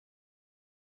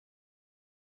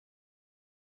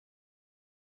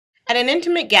At an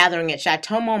intimate gathering at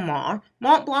Chateau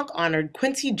Montblanc honored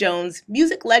Quincy Jones,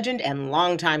 music legend and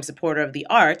longtime supporter of the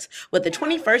arts, with the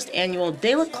 21st Annual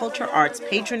De La Culture Arts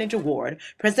Patronage Award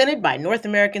presented by North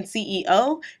American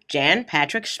CEO Jan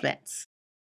Patrick Schmitz.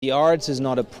 The arts is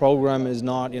not a program, is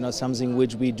not something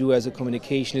which we do as a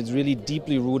communication. It's really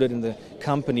deeply rooted in the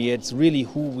company. It's really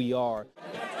who we are.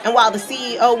 And while the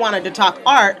CEO wanted to talk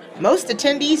art, most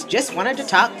attendees just wanted to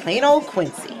talk plain old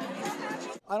Quincy.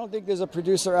 I don't think there's a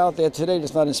producer out there today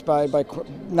that's not inspired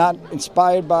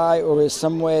by or is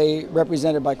some way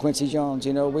represented by Quincy Jones.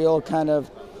 We all kind of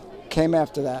came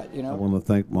after that. I want to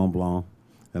thank Montblanc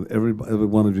and every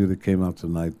one of you that came out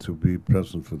tonight to be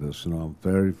present for this. I'm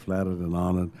very flattered and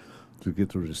honored to get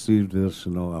to receive this.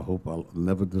 I hope I'll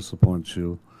never disappoint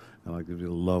you, and I give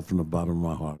you love from the bottom of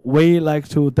my heart. We like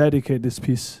to dedicate this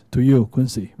piece to you,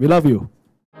 Quincy. We love you.